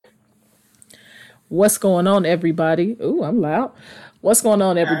What's going on, everybody? Ooh, I'm loud. What's going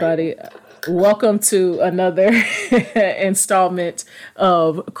on, All right. everybody? Welcome to another installment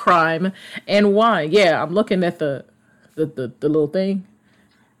of Crime and Wine. Yeah, I'm looking at the little thing,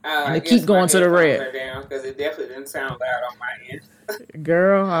 and I it keep guess my going to the headphones red. are down because it definitely didn't sound loud on my end.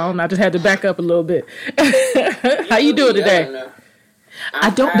 Girl, I don't know. I just had to back up a little bit. How You you do doing be today? yelling though. I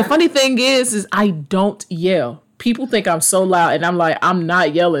I'm don't. The high. funny thing is I don't yell. People think I'm so loud, and I'm like, I'm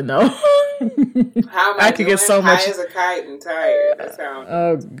not yelling though. How am I I could get doing? so High much. as a kite and tired. That sounds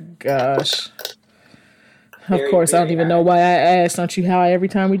Oh gosh. Of very, course, I don't very even know high. why I asked. Aren't you high every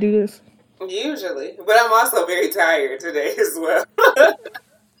time we do this? Usually. But I'm also very tired today as well. Because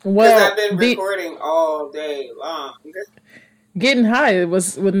I've Well, been recording all day long. getting high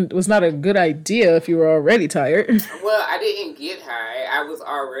was not a good idea if you were already tired. Well, I didn't get high. I was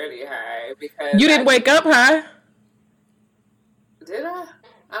already high because You I didn't wake up high? did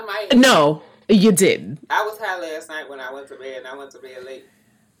I might have. No, you didn't. I was high last night when I went to bed and I went to bed late.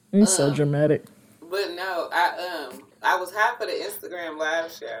 You're so Um dramatic. But no, I was high for the Instagram live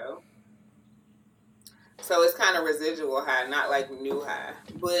show, so it's kind of residual high, not like new high.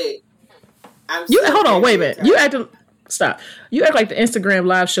 But I'm You still hold on, very wait a very minute. You tired. acted stop. You act like the Instagram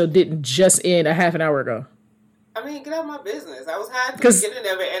live show didn't just end a half an hour ago. I mean, get out of my business. I was high at the Cause,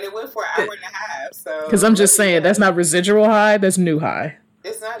 beginning of it, and it went for an hour and a half. Cause So I'm let just me saying that's know. not residual high. That's new high.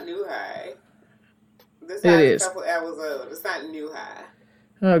 It's not new high. This It high is a is. couple hours old. It's not new high.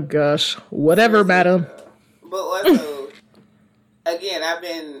 Oh gosh. It's Whatever, madam. residual. But also, again, I've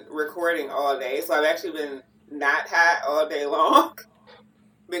been recording all day, so I've actually been not high all day long.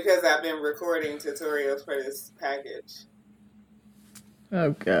 Because I've been recording tutorials for this package.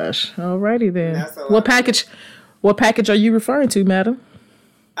 Oh gosh. Alrighty And then. that's a What lot of work. package? What package are you referring to, madam?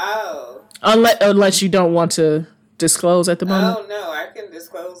 Oh. Unless you don't want to disclose at the moment. Oh no, I can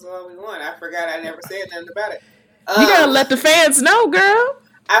disclose all we want. I forgot I never said nothing about it. You gotta Um let the fans know, girl.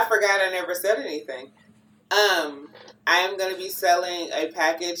 I forgot I never said anything. I am gonna be selling a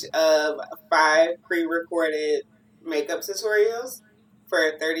package of 5 pre-recorded makeup tutorials for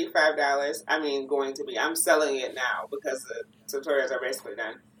 $35. I mean going to be. I'm selling it now because the tutorials are basically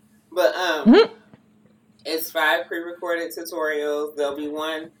done. But Mhm. it's 5 pre-recorded tutorials. There'll be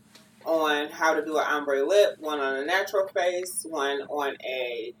one on how to do an ombre lip, one on a natural face, one on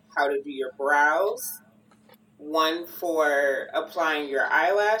a how to do your brows, one for applying your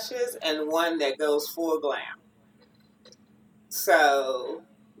eyelashes, and one that goes full glam. So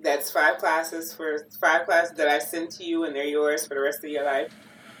that's 5 classes that I send to you, and they're yours for the rest of your life.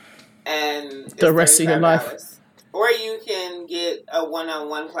 And The it's rest of your life. $35. Or you can get a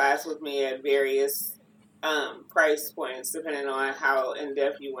one-on-one class with me at various price points, depending on how in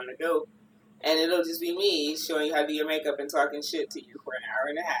depth you want to go. And it'll just be me showing you how to do your makeup and talking shit to you for an hour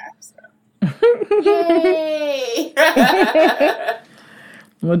and a half. So, yay!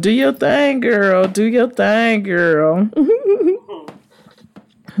 Well, do your thing, girl. Do your thing, girl.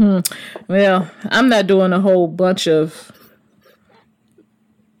 Well, I'm not doing a whole bunch of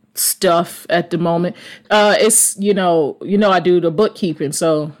stuff at the moment. It's I do the bookkeeping,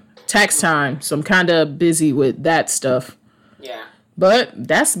 so tax time. So I'm kind of busy with that stuff. Yeah. But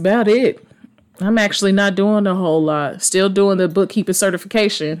that's about it. I'm actually not doing a whole lot. Still doing the bookkeeping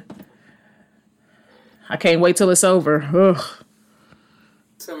certification. I can't wait till it's over. Ugh.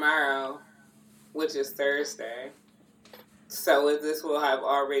 Tomorrow, which is Thursday. So this will have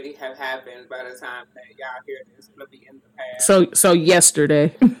already have happened by the time that y'all hear this. It'll be in the past. So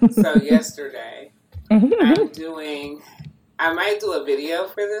yesterday. So yesterday, I might do a video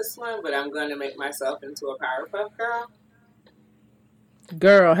for this one, but I'm going to make myself into a Powerpuff Girl.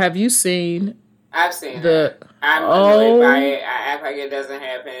 Girl, have you seen I've seen the it. I'm annoyed by oh it. I act like it doesn't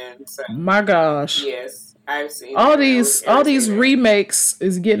happen. So my gosh. yes, I've seen All it. And I was these irritated. remakes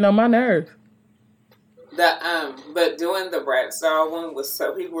is getting on my nerve. But doing the Brat Star one was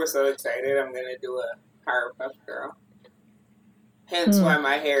people were so excited. I'm gonna do a Powerpuff Girl. Hence why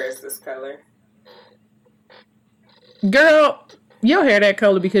my hair is this color. Girl, your hair that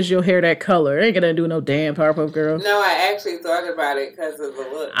color because your hair that color. Ain't gonna do no damn Powerpuff Girl. No, I actually thought about it because of the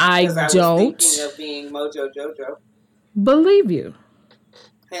look. I Because I was don't thinking of being Mojo Jojo. believe you.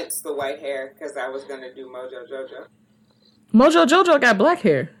 Hence the white hair, because I was gonna do Mojo Jojo. Mojo Jojo got black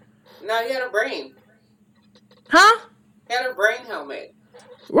hair. No, he had a brain. Huh? He had a brain helmet.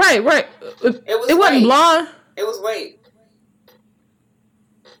 Right. It wasn't white. blonde. It was white.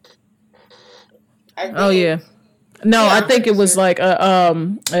 I think. Oh yeah. No, Yeah, I I'm think pretty it was sure. like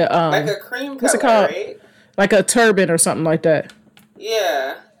Like a cream what's it color, called? right? Like a turban or something like that.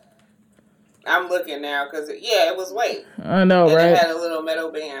 Yeah. I'm looking now because, it was white. I know, And it right? had a little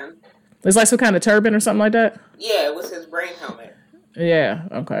metal band. It's like some kind of turban or something like that? Yeah, it was his brain helmet. Yeah,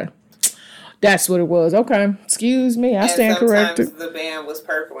 okay. That's what it was. Okay. Excuse me. I stand corrected. Sometimes the band was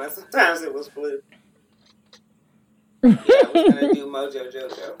purple and sometimes it was blue. Yeah, I was going to do Mojo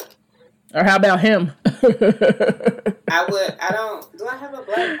Jojo. Or how about him? Do I have a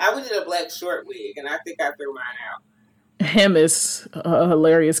black? I would need a black short wig, and I think I threw mine out. Him is a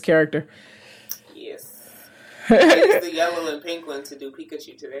hilarious character. Yes. I used the yellow and pink one to do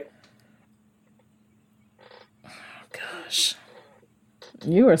Pikachu today. Gosh.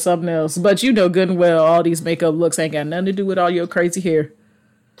 You are something else. But you know good and well all these makeup looks ain't got nothing to do with all your crazy hair.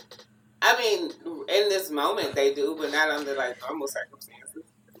 I mean, in this moment they do, but not under like normal circumstances.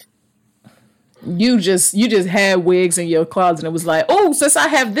 You just had wigs in your closet and it was like, oh, since I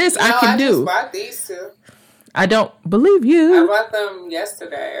have this, I can do. I just bought these two. I don't believe you. I bought them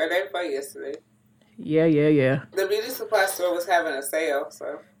yesterday or day before yesterday. Yeah. The beauty supply store was having a sale,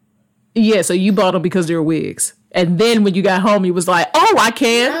 so. Yeah, so you bought them because they were wigs. And then when you got home, you was like, oh, I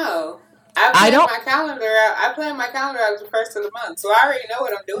can. No. I planned my calendar out. I planned my calendar out the first of the month. So I already know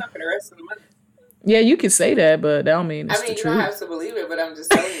what I'm doing for the rest of the month. Yeah, you can say that, but that don't mean it's the truth. You don't have to believe it, but I'm just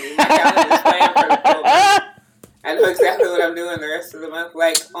telling you. My calendar's planned for the whole month. I know exactly what I'm doing the rest of the month.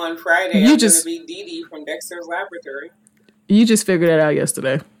 Like on Friday, I'm going to be Dee Dee from Dexter's Laboratory. You just figured that out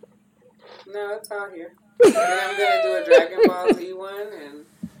yesterday. No, it's all here. And then I'm going to do a Dragon Ball Z one, and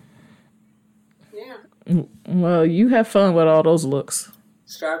yeah. Well, you have fun with all those looks.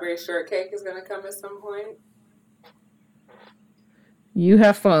 Strawberry shortcake is going to come at some point. You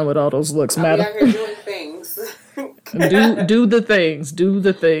have fun with all those looks, madam. I'm out here doing things. do the things. Do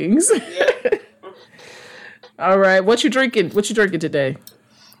the things. Yeah. All right. What you drinking? What you drinking today?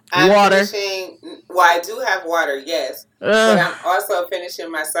 Water. I do have water, yes. But I'm also finishing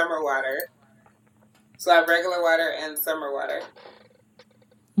my summer water. So I have regular water and summer water.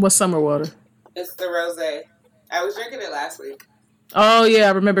 What's summer water? It's the rosé. I was drinking it last week. Oh, yeah.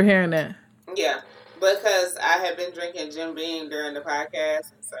 I remember hearing that. Yeah. Because I had been drinking Jim Beam during the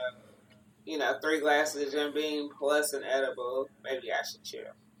podcast. So, 3 glasses of Jim Beam plus an edible. Maybe I should chill.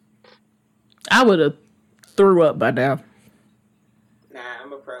 I would have threw up by now. Nah,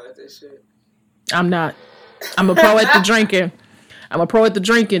 I'm a pro at this shit. I'm not. I'm a pro at the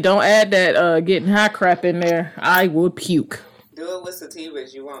drinking. Don't add that getting high crap in there. I would puke. Do it with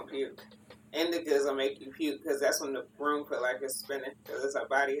sativas. You won't puke. Indicas will make you puke because that's when the room feel like it's spinning because it's a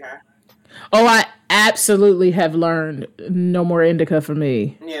body high. Oh, I absolutely have learned no more indica for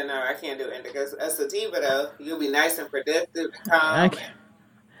me. Yeah, no, I can't do indicas. A sativa, though, you'll be nice and productive and calm.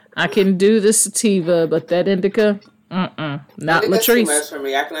 I can do the sativa, but that indica, not Latrice. Too much for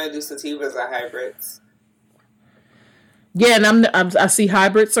me. I can only do sativas or hybrids. Yeah, and I see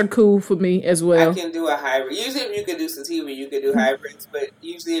hybrids are cool for me as well. I can do a hybrid. Usually, if you could do sativa, you could do hybrids. But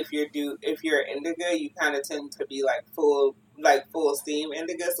usually, if you're indica, you kind of tend to be like full steam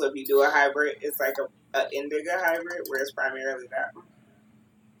indica. So if you do a hybrid, it's like a indica hybrid, where it's primarily that.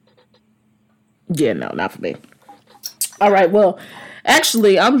 Yeah, no, not for me. All right, well,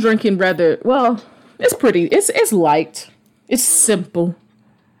 actually, I'm drinking it's pretty. It's light. It's simple.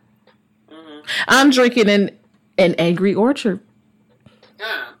 Mm-hmm. I'm drinking an Angry Orchard.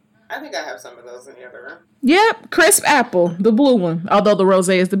 I think I have some of those in the other room. Yep, crisp apple, the blue one. Although the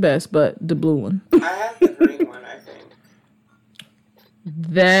rosé is the best, but the blue one. I have the green one, I think.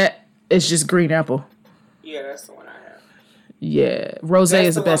 That is just green apple. Yeah, that's the one I have. Yeah, rosé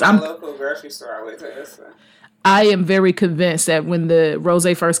is the best. I'm local grocery store always has. I am very convinced that when the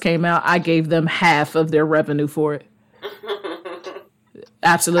rosé first came out, I gave them half of their revenue for it.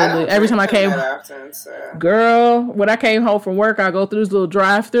 Absolutely. Every time I came, girl, when I came home from work, I go through this little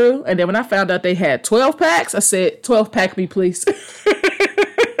drive-through, and then when I found out they had 12 packs, I said, 12 pack me, please.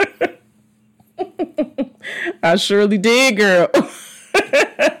 I surely did, girl.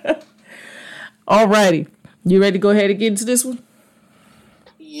 Alrighty. You ready to go ahead and get into this one?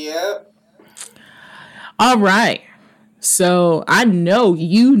 Yep. All right. So I know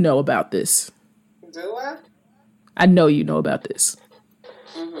you know about this. Do I? I know you know about this.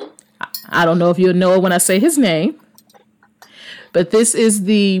 Mm-hmm. I don't know if you'll know it when I say his name, but this is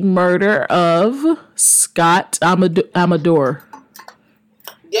the murder of Scott Amador.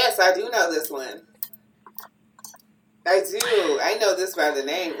 Yes, I do know this one. I do. I know this by the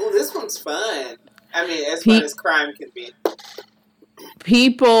name. Ooh, this one's fun. I mean, as fun as crime can be.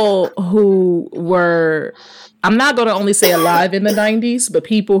 People who were, I'm not going to only say alive in the 90s, but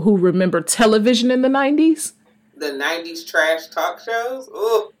people who remember television in the 90s. The 90s trash talk shows?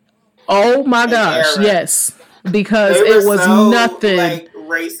 Ooh. Oh my gosh, yes. Because it was nothing. Like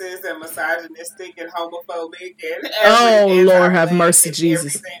racist and misogynistic and homophobic and oh Lord have mercy,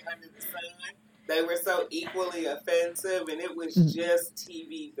 Jesus. Everything under the sun. They were so equally offensive, and it was just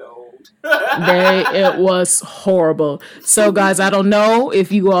TV gold. It was horrible. So, guys, I don't know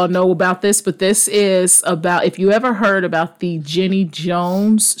if you all know about this, but this is about, if you ever heard about the Jenny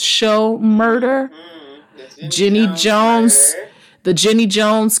Jones show murder. Jenny Jones, the Jenny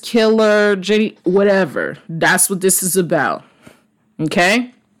Jones killer, Jenny, whatever. That's what this is about.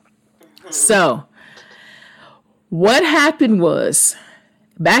 Okay? So, what happened was,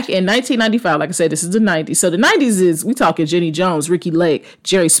 back in 1995, like I said, this is the 90s. So the 90s is, we talking Jenny Jones, Ricky Lake,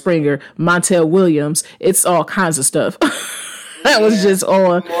 Jerry Springer, Montel Williams. It's all kinds of stuff. That was just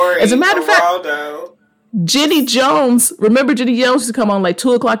on. As a matter of fact, Jenny Jones, remember Jenny Jones used to come on like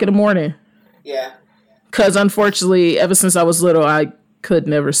 2 o'clock in the morning? Yeah. Because unfortunately, ever since I was little, I could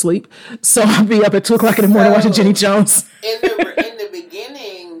never sleep. So I'd be up at 2 o'clock in the morning watching Jenny Jones. In the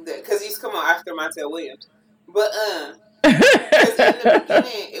beginning, because he used to come on after Montel Williams. But, because in the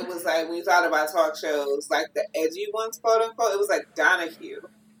beginning, it was like, when you thought about talk shows, like the edgy ones, quote unquote, it was like Donahue.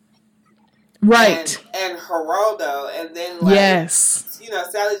 Right. And Geraldo. And then, like, yes. You know,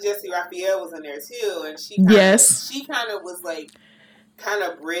 Sally Jesse Raphael was in there too. And she kind of was like, kind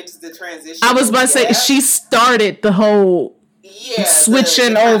of bridged the transition. I was about to say, she started the whole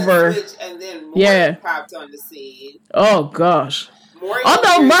switching over. Switch, and then Maury popped on the scene. Oh, gosh. Maury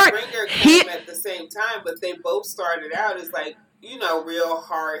and Springer came at the same time, but they both started out as like, you know, real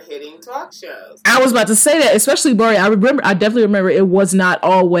hard-hitting talk shows. I was about to say that, especially Maury. I definitely remember it was not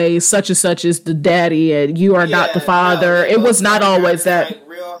always such and such is the daddy and you are not the father. No, it was not always that. Like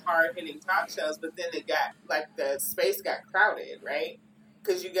real hard-hitting talk shows, but then it got, like, the space got crowded, right?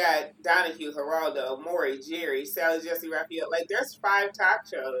 Because you got Donahue, Geraldo, Maury, Jerry, Sally Jesse Raphael. Like, there's 5 talk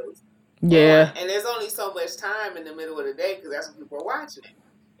shows. Yeah. And there's only so much time in the middle of the day because that's when people are watching it.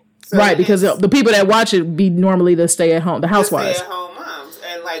 So right, because the people that watch it be normally the stay-at-home, the housewives. The stay-at-home moms.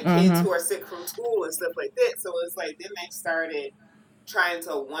 And, like, kids who are sick from school and stuff like that. So it's like, then they started trying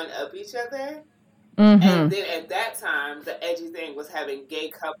to one-up each other. Mm-hmm. And then at that time, the edgy thing was having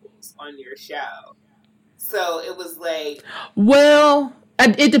gay couples on your show. So it was like... Well...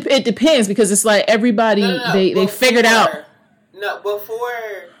 It depends because it's like everybody they figured out. No, before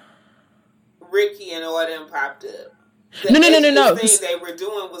Ricky and all them popped up. No. The thing they were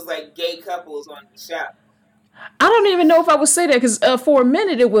doing was like gay couples on the show. I don't even know if I would say that because for a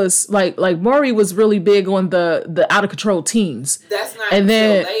minute it was like Maury was really big on the out of control teens. That's not and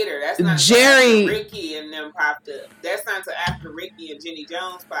until then later. That's not Jerry, until Ricky and them popped up. That's not until after Ricky and Jenny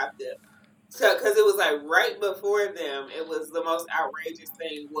Jones popped up. So, because it was like right before them, it was the most outrageous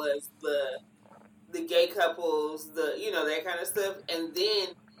thing was the gay couples, that kind of stuff, and then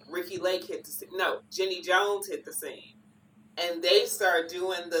Ricky Lake hit the scene. No, Jenny Jones hit the scene, and they start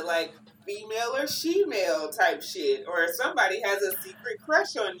doing the like female or she-male type shit, or somebody has a secret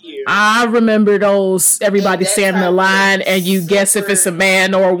crush on you. I remember those. Everybody standing in the line, and you guess if it's a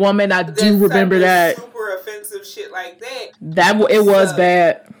man or a woman. I do remember that. Super offensive shit like that. It was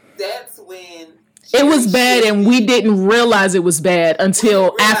bad. That's when it was bad, and we didn't realize it was bad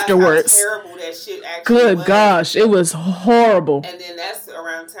until afterwards. How terrible that shit actually Good was. Gosh, it was horrible. And then that's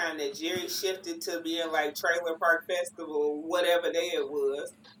around time that Jerry shifted to being like Trailer Park Festival, whatever day it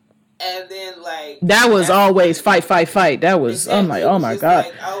was. And then like that was always fight. That was exactly. Oh my god.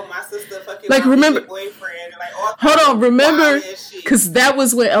 Like, oh, my sister fucking like remember your boyfriend. Like, hold on, remember because that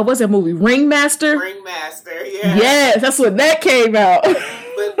was when what's that movie Ringmaster? Yeah. Yes, that's when that came out.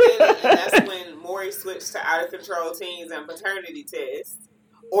 But then that's when Maury switched to Out of Control Teens and Paternity Test.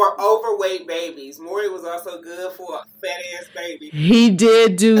 Or Overweight Babies. Maury was also good for a fat ass baby. He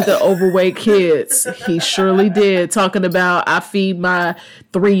did do the overweight kids. He surely did. Talking about I feed my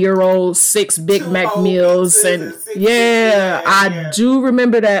 3-year-old 6 Big Mac meals and I do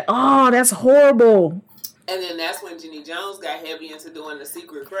remember that. Oh, that's horrible. And then that's when Jenny Jones got heavy into doing the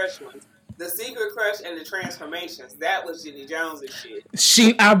Secret Crush ones. The Secret Crush and the Transformations. That was Jenny Jones'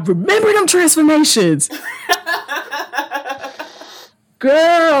 shit. I remember them transformations.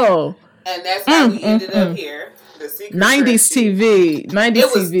 Girl. And that's how we ended up here. The Secret 90s TV. 90s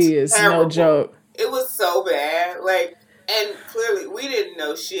TV is terrible. No joke. It was so bad. Like, and clearly we didn't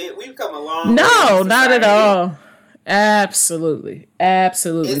know shit. We've come a long way. No, not at all. Absolutely. It's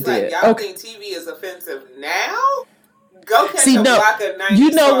like, y'all think TV is offensive now? Go catch a block of 90s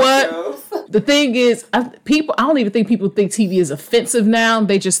you know what? Shows. The thing is, I don't even think people think TV is offensive now.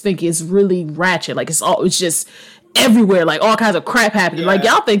 They just think it's really ratchet. Like it's just everywhere, like all kinds of crap happening. Like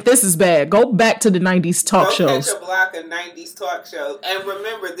y'all think this is bad. Go back to the 90s talk shows. Go catch a block of 90s talk shows. And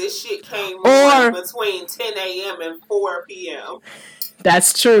remember, this shit came on between 10 a.m. and 4 p.m.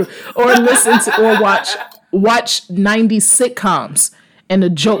 That's true. Or listen to or watch 90s sitcoms. and the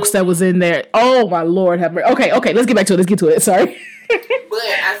jokes that was in there. Oh my Lord, have mercy. Okay, let's get back to it. Let's get to it. Sorry. But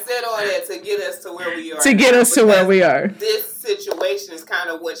I said all that to get us to where we are. To get us to where we are. This situation is kind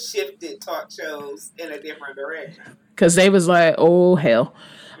of what shifted talk shows in a different direction. Because they was like, oh hell.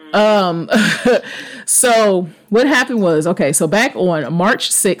 So what happened was, so back on March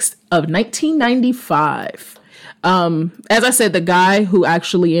 6th of 1995, as I said, the guy who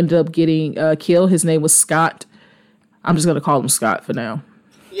actually ended up getting killed, his name was Scott. I'm just gonna call him Scott for now.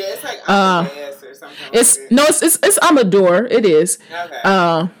 Yeah, it's like Amadeus or something. It's Amador. It is.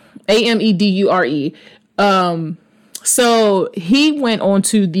 Okay. Amedure. So he went on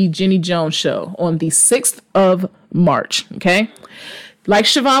to the Jenny Jones show on the 6th of March. Okay. Like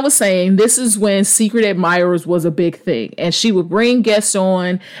Siobhan was saying, this is when secret admirers was a big thing, and she would bring guests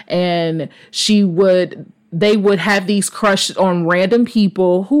on, and they would have these crushes on random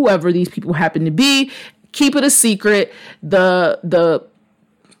people, whoever these people happen to be, keep it a secret. The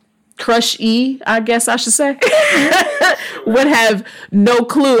crush-e, I guess I should say, would have no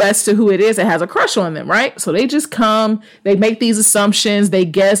clue as to who it is that has a crush on them, right? So they just come, they make these assumptions, they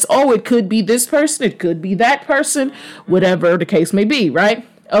guess, oh, it could be this person, it could be that person, whatever the case may be, right?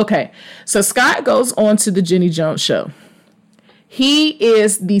 Okay, so Scott goes on to the Jenny Jones show. He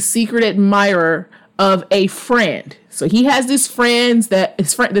is the secret admirer of a friend. So he has this friend that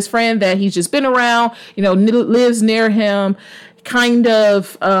he's just been around, lives near him. They kind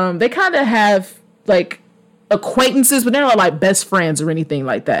of have like acquaintances, but they're not like best friends or anything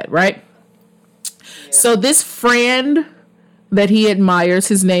like that, right? Yeah. So this friend that he admires,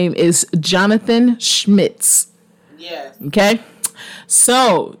 his name is Jonathan Schmitz. Yes. Okay.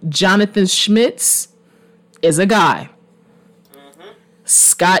 So Jonathan Schmitz is a guy. Mm-hmm.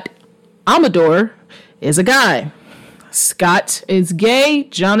 Scott Amador is a guy. Scott is gay.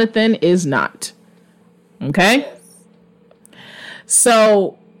 Jonathan is not. Okay. Yes.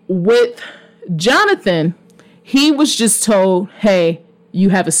 So with Jonathan, he was just told, hey, you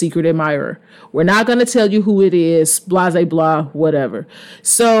have a secret admirer. We're not going to tell you who it is, blah, blah, blah, whatever.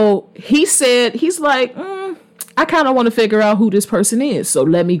 So he said, he's like, I kind of want to figure out who this person is. So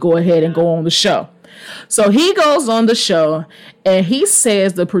let me go ahead and go on the show. So he goes on the show, and he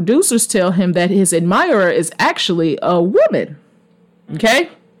says the producers tell him that his admirer is actually a woman. Okay?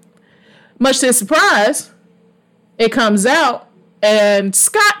 Much to his surprise, it comes out, and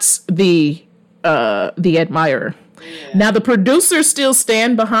Scott's the admirer. Yeah. Now, the producers still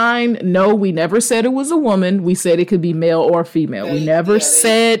stand behind, no, we never said it was a woman. We said it could be male or female. We never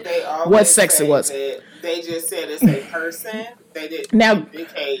said what sex it was. They just said it's a person. They didn't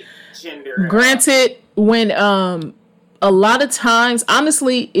indicate gender. Granted, when a lot of times,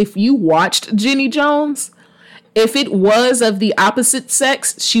 honestly, if you watched Jenny Jones, if it was of the opposite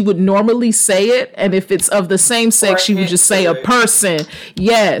sex, she would normally say it. And if it's of the same sex, she would just say a person.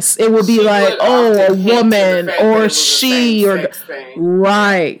 Yes, it would be like, oh, a woman or she or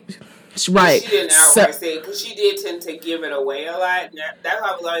right. Right. She didn't outright say it because she did tend to give it away a lot. That's why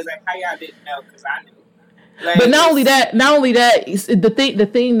I was always like, how y'all didn't know? Because I knew. Like, but not only that, the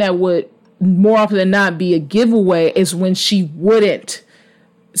thing that would more often than not be a giveaway is when she wouldn't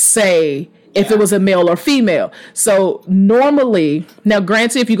say if it was a male or female. So normally, now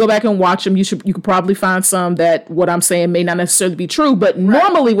granted, if you go back and watch them, you could probably find some that what I'm saying may not necessarily be true. But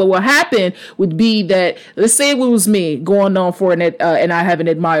normally, what will happen would be that, let's say it was me going on for and I have an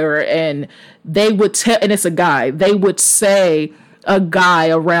admirer, and they would tell, and it's a guy, they would say a guy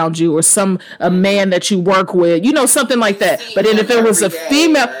around you or a man that you work with, something like that. But then if it was a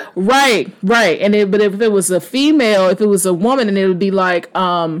female, right. But if it was a female, if it was a woman, and it would be like,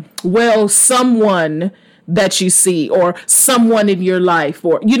 someone that you see or someone in your life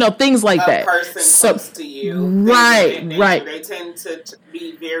or, things like that. A person close to you. Right. They tend to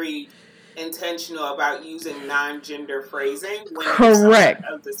be very intentional about using non-gender phrasing when correct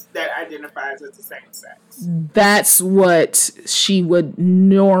that identifies as the same sex. That's what she would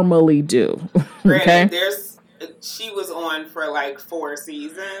normally do. Okay. She was on for like 4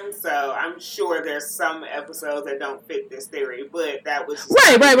 seasons, so I'm sure there's some episodes that don't fit this theory, but that was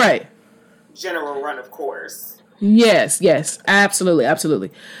right. General run of course. Yes,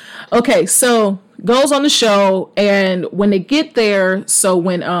 absolutely. Okay, so goes on the show, and when they get there, so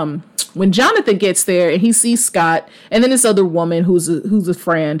when Jonathan gets there and he sees Scott and then this other woman who's a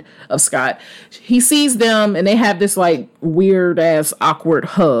friend of Scott, he sees them and they have this like weird ass awkward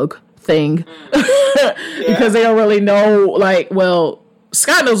hug thing because they don't really know, like, well,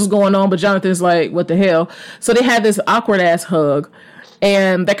 Scott knows what's going on, but Jonathan's like, what the hell? So they had this awkward ass hug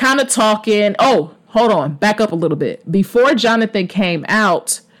and they're kind of talking. Oh, hold on, back up a little bit. Before Jonathan came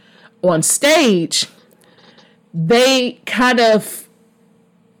out on stage, they kind of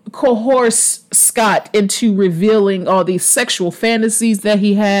coerce Scott into revealing all these sexual fantasies that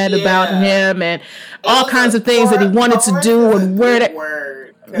he had about him and all kinds of things that he wanted to do and where that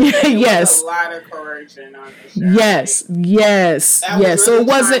word. Yes, a lot of coercion on this show. Yes. Really So it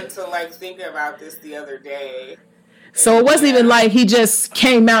wasn't to like think about this the other day. So it wasn't even like he just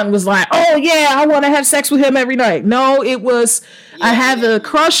came out and was like, "Oh yeah, I want to have sex with him every night." No, it was I have a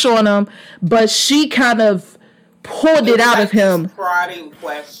crush on him, but she kind of pulled it out of him. Prodding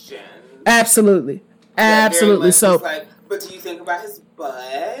question. Absolutely. So, like, but do you think about his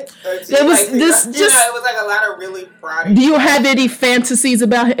butt? It was it was like a lot of really prodding. Do you have any fantasies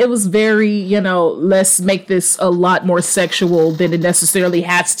about him? It was very, let's make this a lot more sexual than it necessarily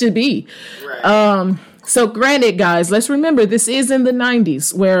has to be. Right. So granted, guys, let's remember this is in the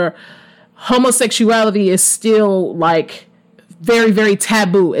 90s where homosexuality is still like very, very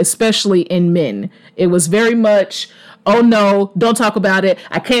taboo, especially in men. It was very much, oh no, don't talk about it.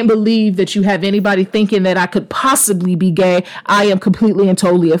 I can't believe that you have anybody thinking that I could possibly be gay. I am completely and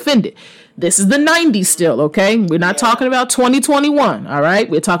totally offended. This is the 90s still, okay? We're not talking about 2021, all right?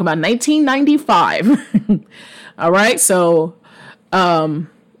 We're talking about 1995. All right? So,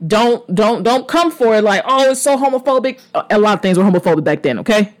 don't come for it like, oh, it's so homophobic. A lot of things were homophobic back then,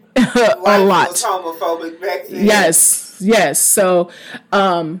 okay? A lot. Was homophobic back then. Yes. So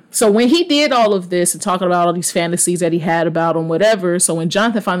when he did all of this and talking about all these fantasies that he had about him, whatever. So when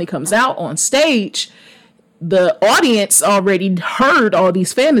Jonathan finally comes out on stage, the audience already heard all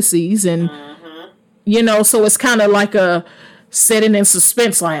these fantasies, and so it's kind of like a setting in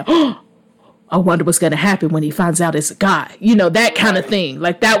suspense, like, oh, I wonder what's going to happen when he finds out it's a guy, that kind of thing.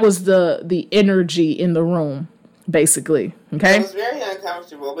 Like that was the energy in the room, basically. Okay. It was very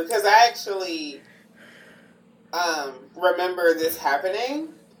uncomfortable because I actually remember this happening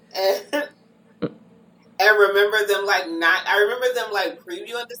and remember them I remember them like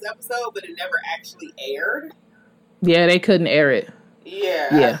previewing this episode, but it never actually aired. Yeah, they couldn't air it.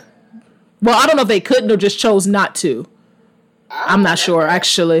 Yeah. Well, I don't know if they couldn't or just chose not to. I'm not sure,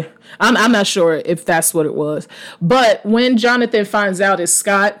 actually. I'm not sure if that's what it was. But when Jonathan finds out it's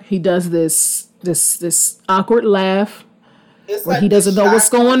Scott, he does this awkward laugh where he doesn't know what's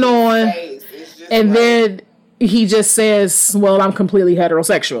going on. And then he just says, well, I'm completely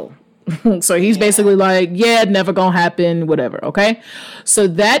heterosexual. So he's basically like, yeah, never gonna happen, whatever, okay? So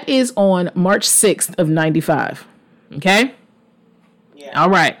that is on March 6th of 95, okay? Yeah. All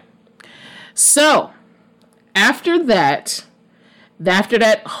right. So after that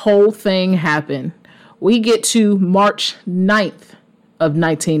whole thing happened, we get to March 9th of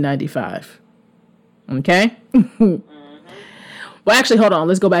 1995, okay? Well, actually, hold on.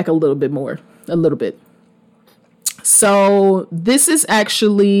 Let's go back a little bit. So this is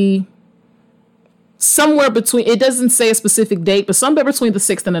actually somewhere between, it doesn't say a specific date, but somewhere between the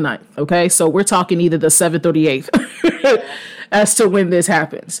 6th and the 9th. Okay. So we're talking either the 7th or the 8th as to when this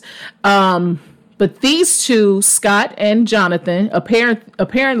happens. But these two, Scott and Jonathan,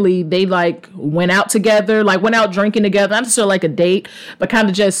 apparently they like went out together, like went out drinking together. Not necessarily like a date, but kind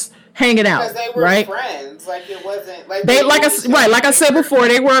of just hanging out. Because they were right? friends. Like it wasn't like like I said before,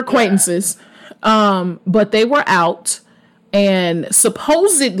 they were acquaintances. Yeah. But they were out, and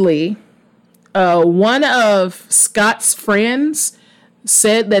supposedly one of Scott's friends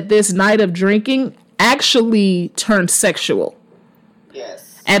said that this night of drinking actually turned sexual.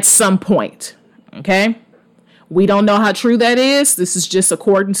 Yes. At some point. Okay. We don't know how true that is. This is just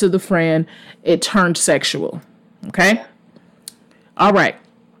according to the friend. It turned sexual. Okay. Yeah. All right.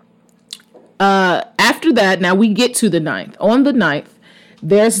 After that, now we get to the 9th. On the 9th,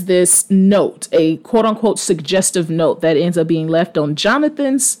 there's this note, a quote unquote suggestive note that ends up being left on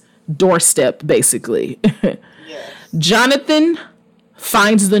Jonathan's doorstep, basically. Yes. Jonathan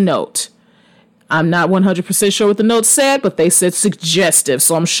finds the note. I'm not 100% sure what the note said, but they said suggestive.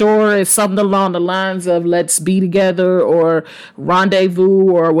 So I'm sure it's something along the lines of let's be together or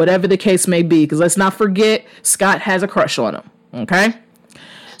rendezvous or whatever the case may be. Because let's not forget, Scott has a crush on him. Okay?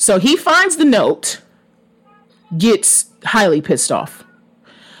 So he finds the note, gets highly pissed off,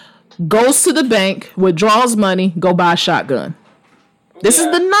 goes to the bank, withdraws money, go buy a shotgun. This is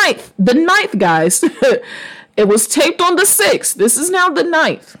the 9th. The 9th, guys. It was taped on the 6th. This is now the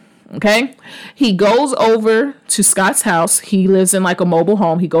 9th. Okay. He goes over to Scott's house. He lives in like a mobile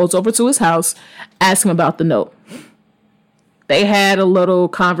home. He goes over to his house, asks him about the note. They had a little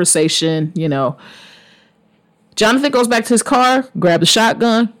conversation, Jonathan goes back to his car, grabs a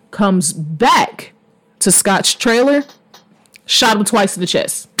shotgun, comes back to Scott's trailer, shot him twice in the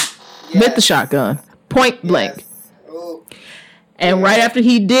chest with the shotgun, point blank. And right after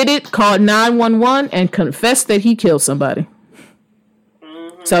he did it, called 911 and confessed that he killed somebody.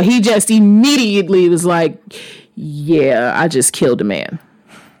 Mm-hmm. So he just immediately was like, yeah, I just killed a man.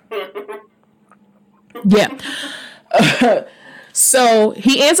 Yeah. So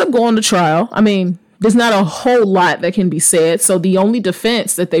he ends up going to trial. I mean, there's not a whole lot that can be said. So the only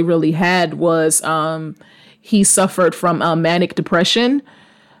defense that they really had was he suffered from manic depression.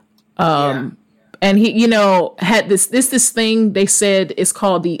 And he, had this thing they said is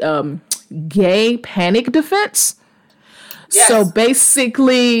called the gay panic defense. Yes. So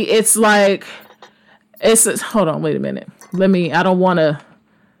basically it's like, hold on, wait a minute. I don't want to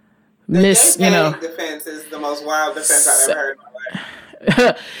miss, gay panic defense is the most wild defense I've ever heard in my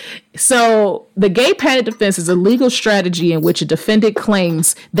life. So the gay panic defense is a legal strategy in which a defendant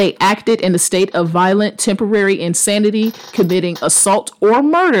claims they acted in a state of violent temporary insanity, committing assault or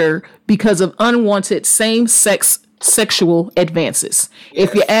murder because of unwanted same-sex sexual advances. Yes.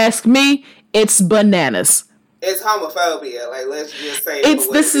 If you ask me, it's bananas. It's homophobia. Like, let's just say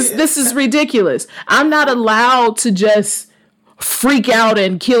this is ridiculous. I'm not allowed to just freak out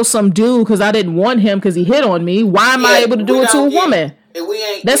and kill some dude because I didn't want him because he hit on me. Why am I able to do it to a woman?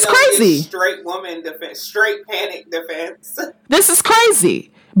 That's crazy. Straight woman defense, straight panic defense. This is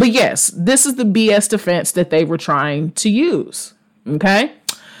crazy. But yes, this is the BS defense that they were trying to use. Okay.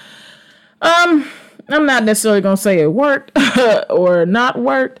 I'm not necessarily going to say it worked or not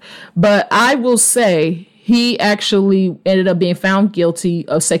worked, but I will say he actually ended up being found guilty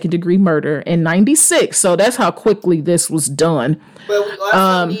of second-degree murder in 1996. So that's how quickly this was done. But we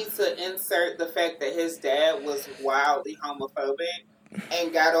also need to insert the fact that his dad was wildly homophobic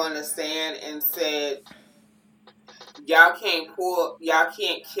and got on the stand and said, y'all can't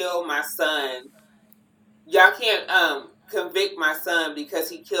kill my son. Y'all can't convict my son because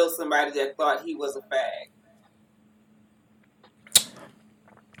he killed somebody that thought he was a fag.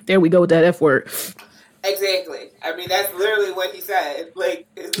 There we go with that F word. Exactly. I mean, that's literally what he said. Like,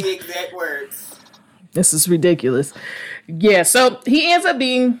 it's the exact words. This is ridiculous. Yeah, so he ends up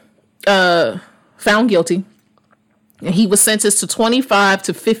being found guilty. And he was sentenced to 25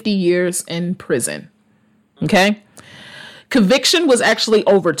 to 50 years in prison. Okay? Conviction was actually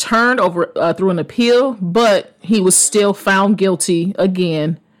overturned through an appeal, but he was still found guilty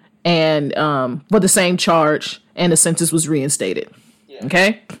again and for the same charge, and the sentence was reinstated. Yeah.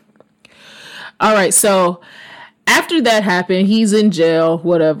 Okay? All right, so after that happened, he's in jail,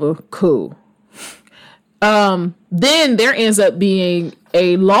 whatever, cool. Then there ends up being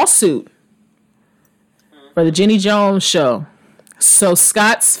a lawsuit for the Jenny Jones show. So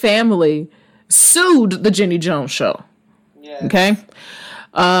Scott's family sued the Jenny Jones show. Yes. Okay.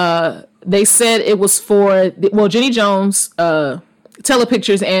 They said it was for, Jenny Jones,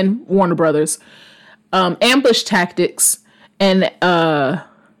 Telepictures and Warner Brothers, ambush tactics and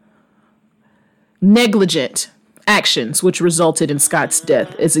negligent actions, which resulted in Scott's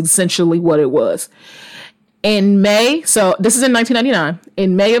death, is essentially what it was. In May, so this is in 1999,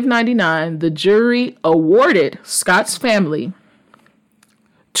 in May of 99, the jury awarded Scott's family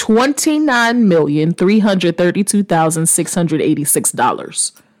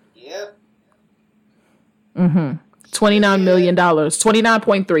 $29,332,686. Yep. $29 million.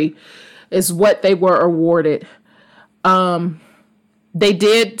 29.3 is what they were awarded. They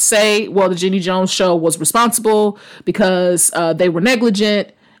did say, the Jenny Jones show was responsible because they were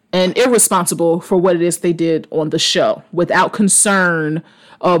negligent and irresponsible for what it is they did on the show without concern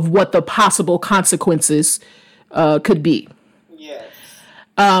of what the possible consequences could be. Yes.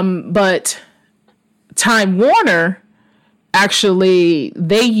 But Time Warner, actually,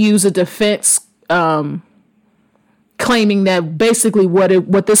 they use a defense claiming that basically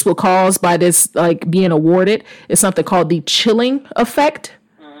what this will cause by this being awarded is something called the chilling effect.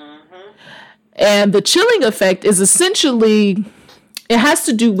 Mm-hmm. And the chilling effect is essentially, it has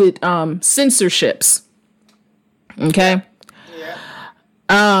to do with censorships. Okay. Yeah.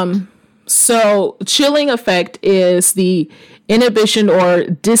 So chilling effect is the inhibition or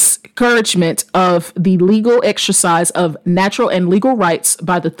discouragement of the legal exercise of natural and legal rights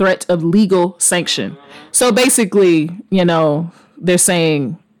by the threat of legal sanction. So basically, they're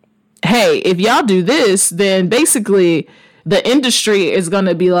saying, hey, if y'all do this, then basically the industry is going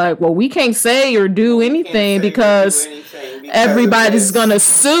to be like, well, we can't say or do anything because everybody's going to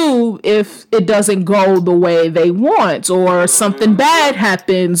sue if it doesn't go the way they want or something bad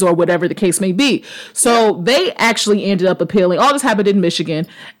happens or whatever the case may be. So they actually ended up appealing. All this happened in Michigan,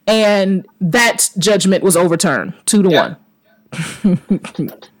 and that judgment was overturned 2-1.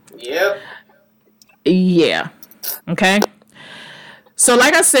 Yep. Yeah. Okay. So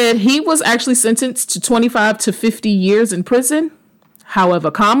like I said, he was actually sentenced to 25 to 50 years in prison. However,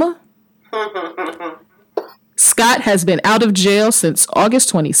 Scott has been out of jail since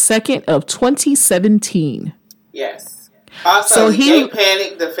August 22nd of 2017. Yes. Also, So the he- gay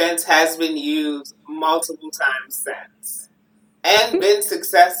panic defense has been used multiple times since. And been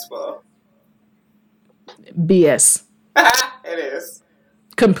successful. BS. It is.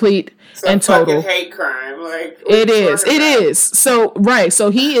 Complete It's a and total. fucking hate crime. Like, It is. So, right.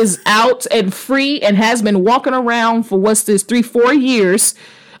 So he is out and free and has been walking around for 4 years.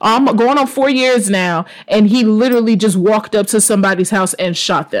 Going on 4 years now. And he literally just walked up to somebody's house and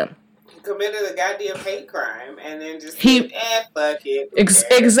shot them. He committed a goddamn hate crime and then just He- said, fuck it.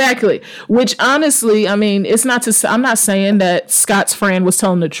 Exactly. Which honestly, I mean, I'm not saying that Scott's friend was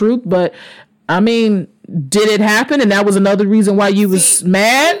telling the truth, but I mean, did it happen? And that was another reason why you was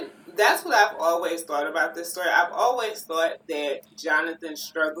mad? That's what I've always thought about this story. I've always thought that Jonathan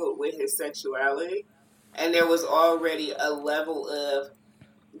struggled with his sexuality, and there was already a level of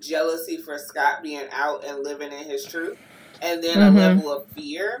jealousy for Scott being out and living in his truth, and then a level of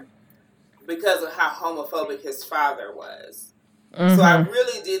fear because of how homophobic his father was. So I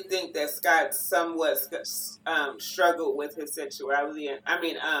really did think that Scott somewhat struggled with his sexuality, and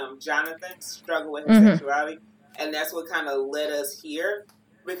Jonathan struggled with his sexuality, and that's what kind of led us here.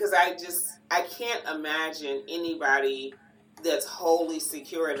 Because I can't imagine anybody that's wholly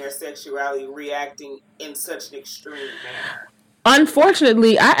secure in their sexuality reacting in such an extreme manner.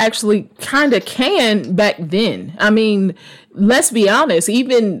 Unfortunately, I actually kind of can back then. I mean, let's be honest.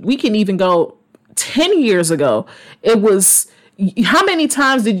 We can even go 10 years ago. It was, how many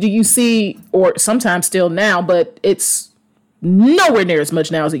times did you see, or sometimes still now, but it's nowhere near as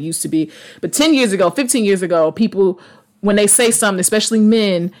much now as it used to be. But 10 years ago, 15 years ago, people, when they say something, especially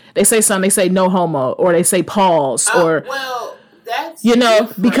men, they say something, they say no homo, or they say pause, or well, that's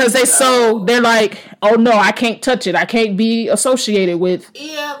because they're like, oh no, I can't touch it, I can't be associated with.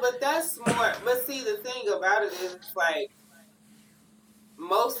 Yeah, but that's more. But see, the thing about it is, it's like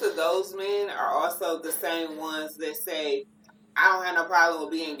most of those men are also the same ones that say, I don't have no problem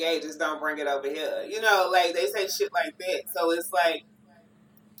with being gay, just don't bring it over here. Like they say shit like that. So it's like,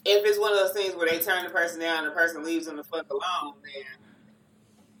 if it's one of those things where they turn the person down and the person leaves them the fuck alone,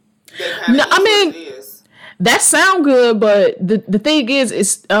 then they kind of what it is. That sound good, but the thing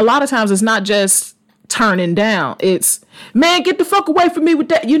is a lot of times it's not just turning down. It's, man, get the fuck away from me with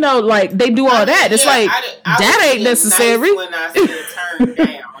that. Like they do all that. It's that ain't necessary. Nice when I said turn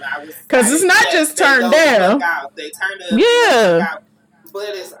down, because it's not just turn down. They turn the fuck out. But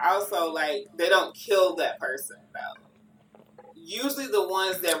it's also like they don't kill that person though. Usually the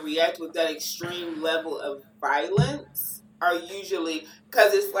ones that react with that extreme level of violence are usually,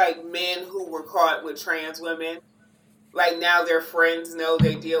 because it's like men who were caught with trans women. Like now their friends know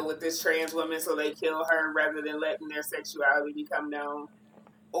they deal with this trans woman, so they kill her rather than letting their sexuality become known.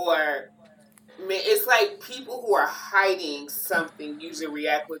 Or, it's like people who are hiding something usually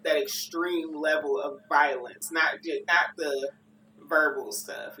react with that extreme level of violence, not the verbal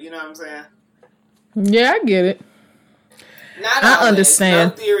stuff. You know what I'm saying? Yeah, I get it. Not I always.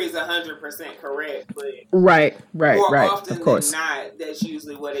 understand. No theory is 100% correct, but right. More Right. often Of course. than not, that's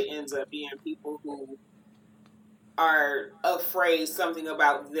usually what it ends up being. People who are afraid something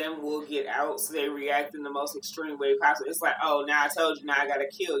about them will get out, so they react in the most extreme way possible. It's like, oh, now I told you, now I gotta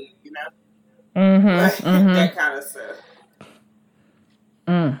kill you. That kind of stuff.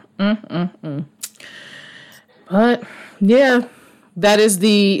 But yeah, that is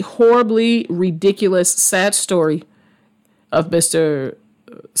the horribly ridiculous, sad story of Mr.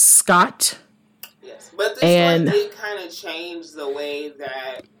 Scott. Yes, but this story did kind of change the way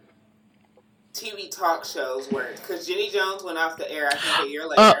that TV talk shows work, because Jenny Jones went off the air, I think, a year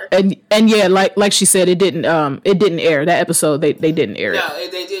later. And yeah, like she said, it didn't air that episode. They didn't air it. No,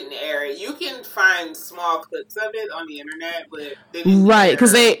 they didn't air it. You can find small clips of it on the internet, but they didn't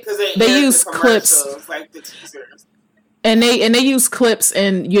because they use clips like the teasers. And they use clips,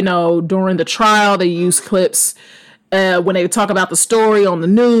 and during the trial they use clips when they talk about the story on the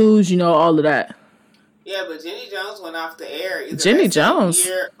news, all of that. Yeah, but Jenny Jones went off the air either Jenny Jones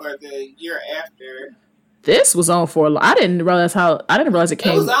year or the year after. This was on for I didn't realize it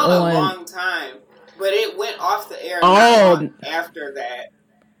came on. It was on a long time, but it went off the air not long after that.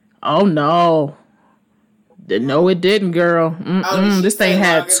 Oh no. No, it didn't, girl. This thing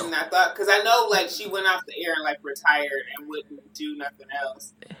had longer than I thought, because I know she went off the air and retired and wouldn't do nothing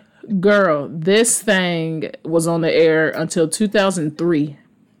else. Girl, this thing was on the air until 2003.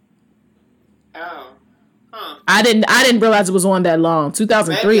 Oh. Huh. I didn't realize it was on that long.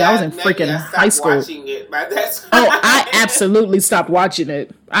 2003, I was in freaking high school. Watching it by that time. Oh, I absolutely stopped watching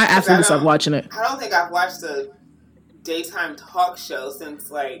it. I absolutely stopped watching it. I don't think I've watched a daytime talk show since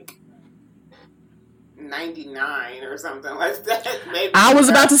 99 or something like that. Maybe I was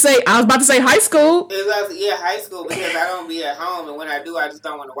about to say high school. High school, because I don't be at home, and when I do, I just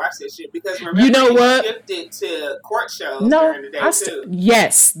don't want to watch that shit. Because remember, you know what? Shifted to court shows during the day too.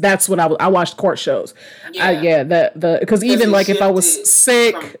 Yes, that's what I watched court shows. Because even like if I was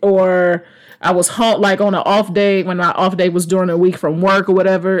sick or I was home, like on an off day, when my off day was during the week from work or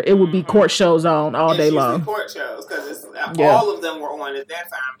whatever, it would be court shows on all day long. Court shows, because all of them were on at that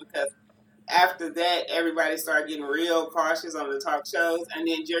time, because after that, everybody started getting real cautious on the talk shows, and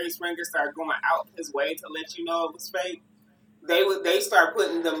then Jerry Springer started going out his way to let you know it was fake. They start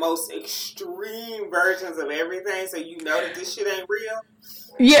putting the most extreme versions of everything, so you know that this shit ain't real.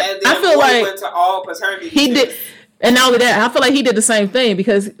 Yeah, and then I feel like went to all paternity he tests. did. And not only that, I feel like he did the same thing,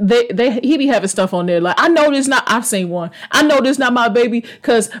 because he be having stuff on there like, I know this not. I've seen one. I know this not my baby,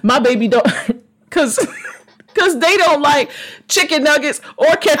 because my baby don't. Because they don't like chicken nuggets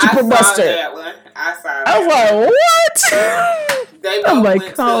or ketchup or mustard. I saw that. I was like, what? I'm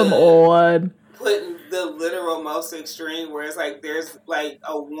like, come on. Putting the literal most extreme, where it's like there's like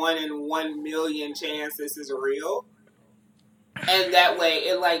a 1 in 1 million chance this is real, and that way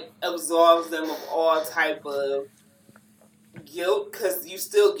it like absolves them of all type of guilt, because you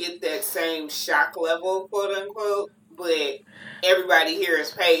still get that same shock level, quote unquote, but everybody here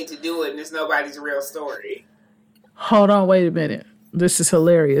is paid to do it, and it's nobody's real story. Hold on, wait a minute. This is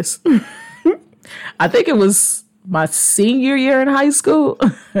hilarious. I think it was my senior year in high school.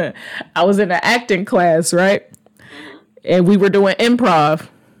 I was in an acting class, right? Mm-hmm. And we were doing improv.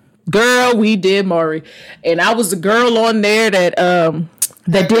 Girl, we did Maury. And I was the girl on there that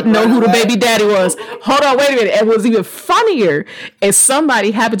didn't know who the baby daddy was. Hold on, wait a minute. It was even funnier. And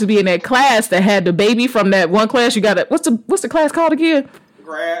somebody happened to be in that class that had the baby from that one class. You got it. What's the class called again?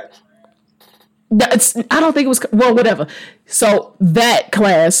 Grad. I don't think it was, well, whatever. So that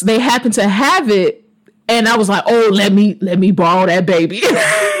class, they happened to have it, and I was like, oh, let me borrow that baby.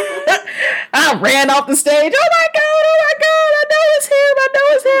 I ran off the stage. Oh my God, I know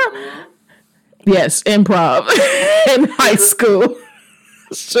it's him. Yes, improv in high school.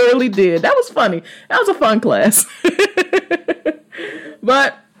 Surely did. That was funny. That was a fun class.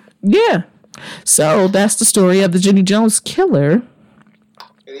 But yeah. So that's the story of the Jenny Jones killer.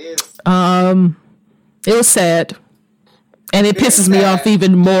 It is. It was sad. And it pisses me off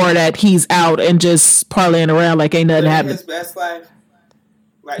even more that he's out and just parlaying around like ain't nothing happening. His best life.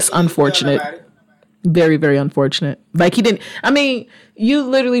 Like, it's unfortunate. Very, very unfortunate. Like he didn't, I mean, you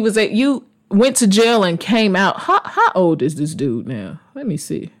literally you went to jail and came out. How old is this dude now? Let me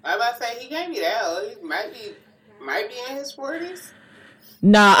see. I'm about to say, he can't be that old. He might be in his 40s.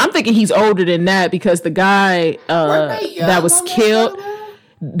 Nah, I'm thinking he's older than that, because the guy that was killed,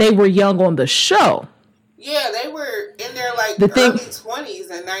 they were young on the show. Yeah, they were in their like early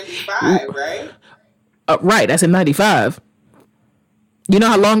 20s in 95, right? Right, that's in 95. You know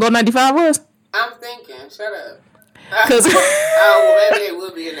how long ago 95 was? I'm thinking, shut up. Because well, maybe they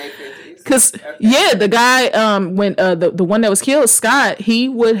would be in their 50s. Because yeah, the guy when the one that was killed, Scott, he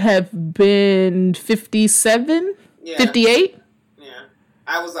would have been 57, 58. Yeah,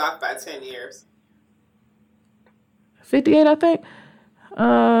 I was off by 10 years. 58, I think.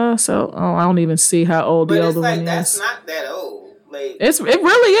 I don't even see how old the older one is. That's not that old. Like, it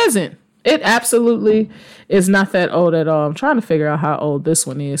really isn't. It absolutely is not that old at all. I'm trying to figure out how old this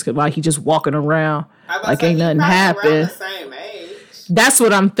one is, because like he just walking around like ain't nothing happened. The same age. That's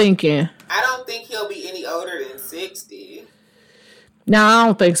what I'm thinking. I don't think he'll be any older than 60. No, I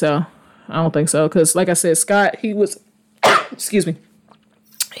don't think so. Because like I said, Scott, he was excuse me,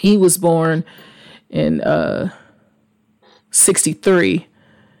 he was born in 63.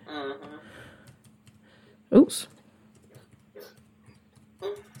 Mm-hmm. Oops.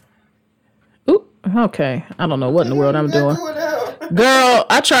 Oop. Okay. I don't know what in the world I'm doing. Girl,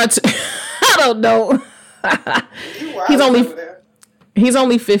 I tried to. I don't know. He's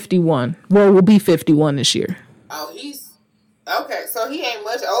only 51. Well, will be 51 this year. Oh, he's okay. So he ain't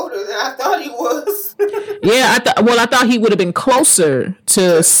much older than I thought he was. Yeah, I thought he would have been closer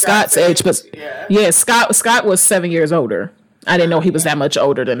to Scott's age, but yeah, Scott was 7 years older. I didn't know he was that much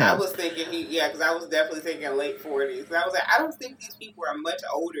older than him. I was thinking because I was definitely thinking late 40s. I was like, I don't think these people are much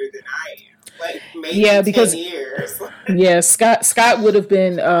older than I am. Like maybe 10 years. Yeah, Scott would have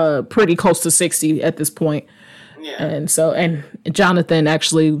been pretty close to 60 at this point. Yeah. And Jonathan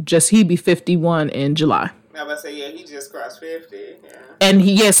actually he'd be 51 in July. I was about to say, he just crossed 50. Yeah.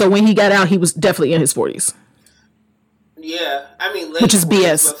 And so when he got out, he was definitely in his 40s. Yeah, I mean, late which is 40s,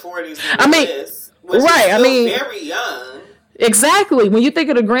 BS. But 40s, I mean, right? Is still very young. Exactly. When you think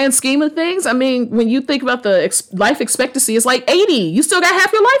of the grand scheme of things, I mean, when you think about the life expectancy, it's like 80. You still got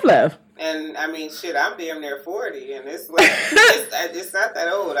half your life left. And I mean, shit, I'm damn near 40, and it's like it's not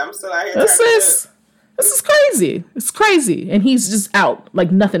that old. I'm still out here. This is crazy. It's crazy, and he's just out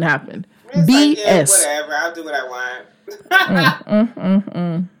like nothing happened. It's BS. Like, yeah, whatever. I'll do what I want.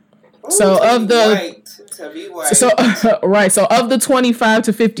 Ooh, so of the to be white. So right. So of the 25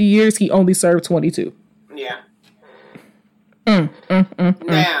 to 50 years, he only served 22. Yeah. Now,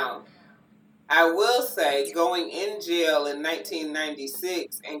 I will say, going in jail in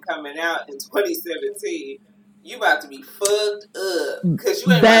 1996 and coming out in 2017, you about to be fucked up because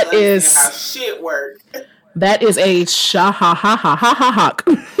you ain't about to understand how shit work. That is a ha.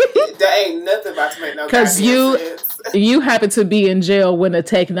 That ain't nothing about to make no goddamn sense. You happen to be in jail when the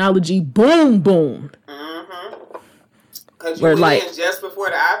technology boomed. Because you went in just before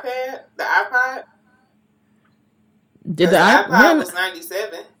the iPod. Did the iPod was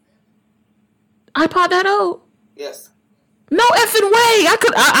 97? iPod that old? Yes. No effing way.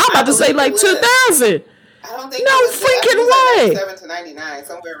 I'm about to say like 2000. I don't think no freaking way. 97 to 99,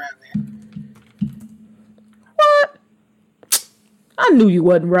 somewhere around there. What? I knew you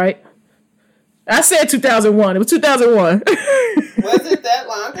wasn't right. I said 2001. It was 2001. Was it that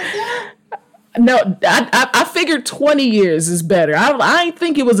long ago? No, I figured 20 years is better. I ain't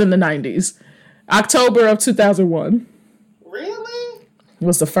think it was in the 90s. October of 2001. Really?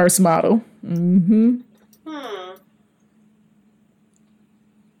 Was the first model.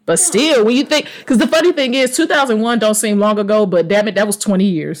 But still, when you think, because the funny thing is, 2001 don't seem long ago, but damn it, that was 20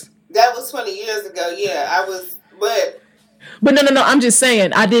 years. That was 20 years ago. Yeah, But no, I'm just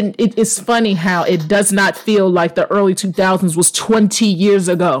saying, it's funny how it does not feel like the early 2000s was 20 years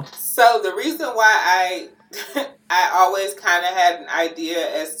ago. So the reason why I always kind of had an idea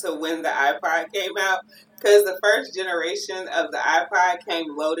as to when the iPod came out, because the first generation of the iPod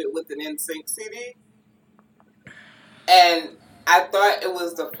came loaded with an NSYNC CD. And I thought it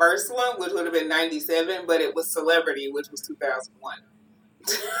was the first one, which would have been 97, but it was Celebrity, which was 2001.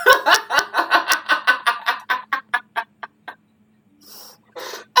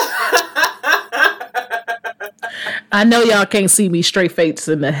 I know y'all can't see me straight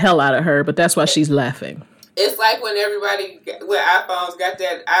facing the hell out of her, but that's why she's laughing. It's like when everybody with iPhones got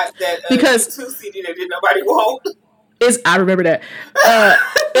that because 2 CD that didn't nobody want. I remember that.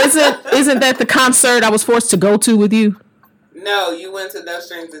 Isn't that the concert I was forced to go to with you? No, you went to No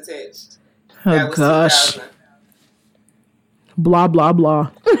Strings Attached. Oh gosh. 2000. Blah blah blah.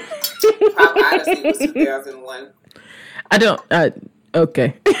 Pop Odyssey was 2001. I don't.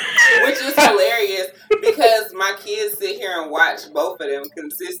 Okay. Which is hilarious because my kids sit here and watch both of them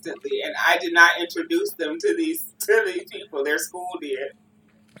consistently, and I did not introduce them to these people. Their school did.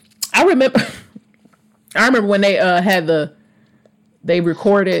 I remember when they they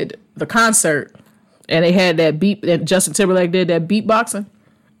recorded the concert, and they had that beat that Justin Timberlake did, that beatboxing.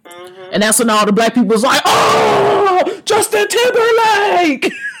 And that's when all the black people was like, "Oh, Justin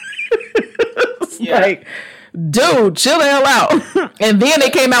Timberlake!" Yeah. Like, dude, chill the hell out. And then they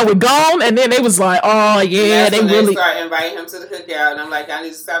came out with Gone, and then they was like, "Oh yeah, they really started inviting him to the cookout." And I'm like, I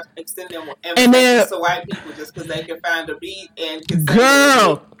need to stop extending emphasis to white people just because they can find a beat and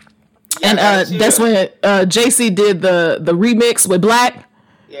girl. And that's when JC did the remix with Black.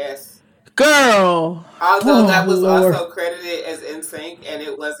 Yes. Girl. Although that was also credited as NSYNC, and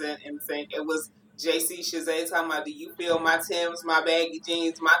it wasn't NSYNC. It was JC Chazé talking about, "Do you feel my Timbs, my baggy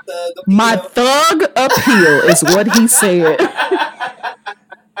jeans, my thug appeal?" My thug appeal is what he said.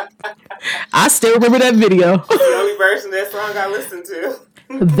 I still remember that video. It's the only version of that song I listened to.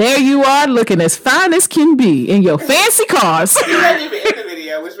 There you are, looking as fine as can be in your fancy cars. He wasn't even in the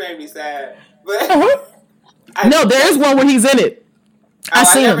video, which made me sad. But no, there is one where he's in it. I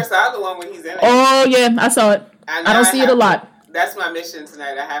never saw the one when he's in it. Oh yeah, I saw it. I don't see it a lot. That's my mission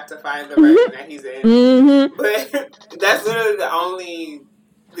tonight. I have to find the version that he's in. But that's literally the only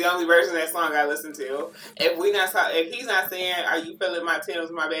version of that song I listen to. If he's not saying, "Are you feeling my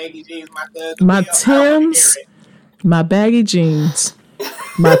Timbs, my baggy jeans, my thug appeal?" My Timbs, my baggy jeans,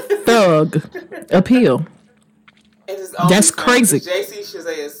 my thug appeal. That's crazy. JC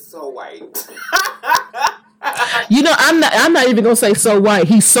Chazé is so white. You know, I'm not even gonna say so white.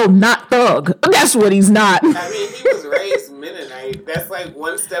 He's so not thug. That's what he's not. I mean, he was raised Mennonite. That's like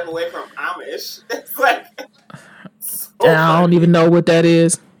one step away from Amish. That's like I don't even know what that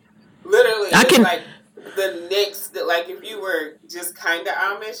is. Literally, it's like the next. Like if you were just kind of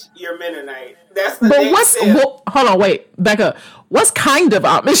Amish, you're Mennonite. That's the next step. Hold on, wait, back up. What's kind of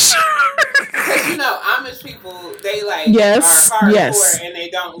Amish? Because Amish people, they are hardcore and they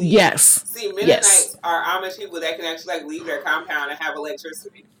don't leave. Yes. See, Mennonites are Amish people that can actually leave their compound and have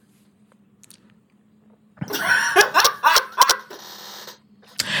electricity.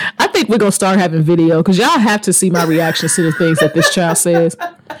 I think we're gonna start having video because y'all have to see my reactions to the things that this child says.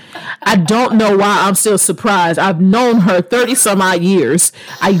 I don't know why I'm still surprised. I've known her 30 some odd years.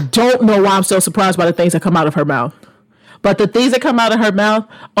 I don't know why I'm still surprised by the things that come out of her mouth. But the things that come out of her mouth,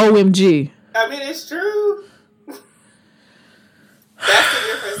 OMG. I mean, it's true. That's the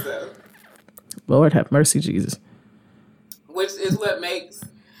difference, though. Lord have mercy, Jesus. Which is what makes,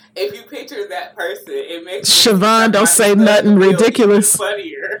 if you picture that person, it makes Siobhan don't say nothing ridiculous.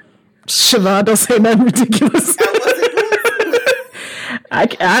 Funnier. Siobhan don't say nothing ridiculous. I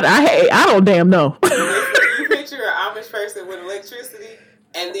don't damn know. You picture an Amish person with electricity,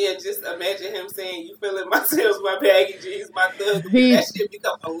 and then just imagine him saying, "You feeling my sales, my baggy jeans, my thug." That shit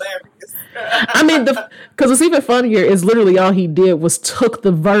become hilarious. I mean, because what's even funnier is literally all he did was took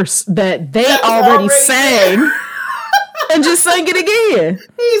the verse that they already sang and just sang it again.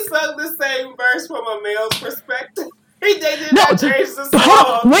 He sung the same verse from a male's perspective. They did not change the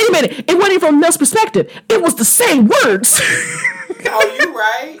song. Wait a minute. It wasn't from a male's perspective. It was the same words. Oh, you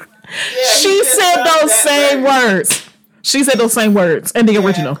right. Yeah, she said those same words. She said those same words in the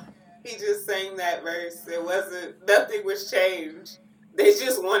original. He just sang that verse. It wasn't, nothing was changed. They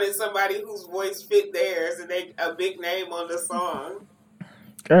just wanted somebody whose voice fit theirs and they a big name on the song.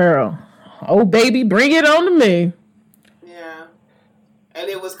 Girl. Oh, baby, bring it on to me. Yeah. And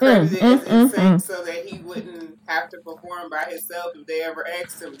it was credited as insane so that he wouldn't have to perform by himself if they ever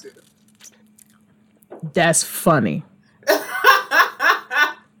asked him to. That's funny.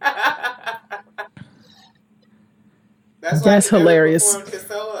 That's hilarious. He performed his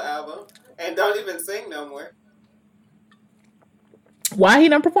solo album and don't even sing no more. Why he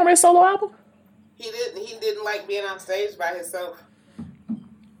not perform his solo album? He didn't like being on stage by himself.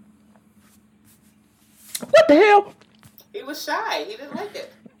 What the hell? He was shy. He didn't like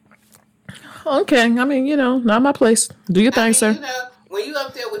it. Okay, I mean, not my place. Do your thing, sir. When you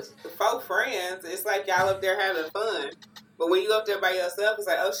up there with 4 friends, it's like y'all up there having fun. But when you up there by yourself, it's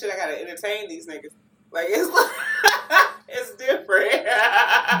like, oh shit, I gotta entertain these niggas. Like it's it's different.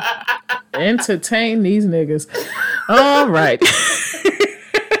 Entertain these niggas. All right.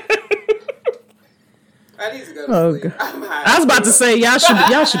 I need to go to sleep. I was about to say y'all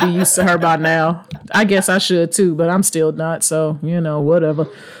should be used to her by now. I guess I should too, but I'm still not. So whatever.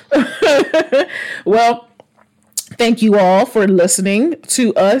 Well, thank you all for listening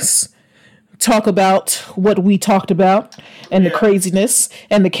to us talk about what we talked about and the craziness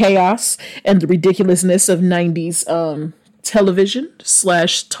and the chaos and the ridiculousness of 90s television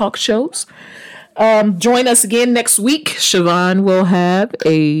 / talk shows. Join us again next week. Siobhan will have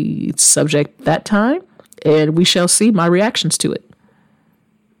a subject that time, and we shall see my reactions to it.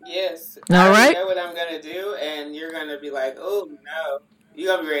 Yes. All right. I know what I'm going to do, and you're going to be like, oh, no.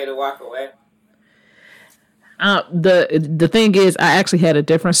 You're going to be ready to walk away. The thing is, I actually had a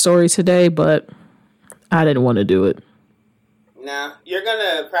different story today, but I didn't want to do it. No. You're going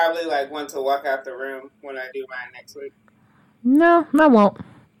to probably want to walk out the room when I do mine next week. No, I won't.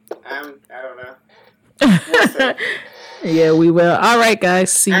 I don't know. Yeah, we will. All right,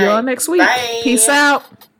 guys. See you all next week. Bye. Peace out.